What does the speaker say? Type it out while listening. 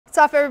What's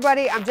up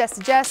everybody, I'm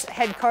Jess,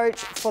 head coach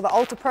for the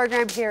Alta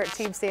program here at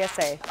Team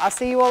CSA. I'll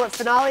see you all at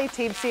finale.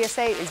 Team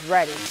CSA is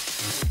ready.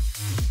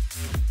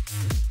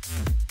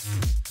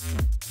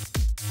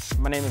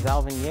 My name is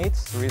Alvin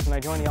Yates. The reason I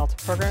joined the Alta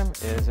program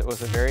is it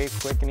was a very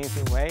quick and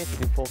easy way to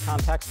do full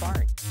contact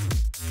sparring.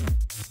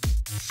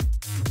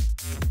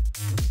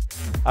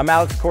 I'm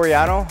Alex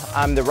Coriano.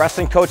 I'm the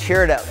wrestling coach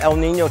here at El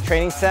Nino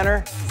Training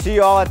Center. See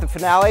you all at the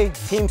finale.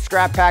 Team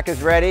Scrap Pack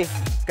is ready.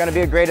 It's going to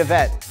be a great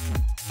event.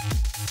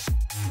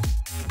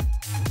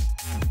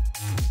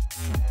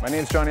 My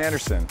name's John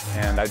Anderson,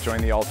 and I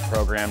joined the Alta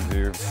program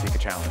to seek a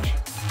challenge.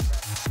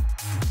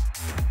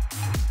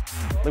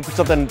 Looking for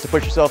something to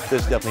push yourself,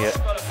 this is definitely it.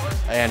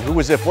 And who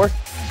was it for?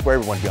 It's for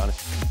everyone, to be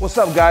honest. What's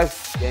up,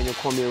 guys? Daniel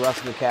Cormier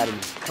Wrestling Academy.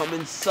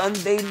 Coming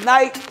Sunday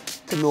night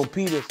to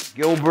Milpitas.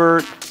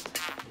 Gilbert,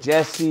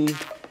 Jesse,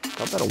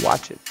 y'all better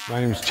watch it. My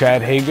name is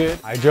Chad Haygood.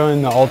 I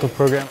joined the Alta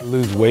program to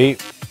lose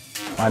weight.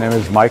 My name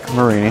is Mike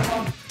Marini.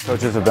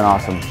 Coaches have been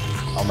awesome.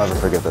 I'll never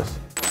forget this.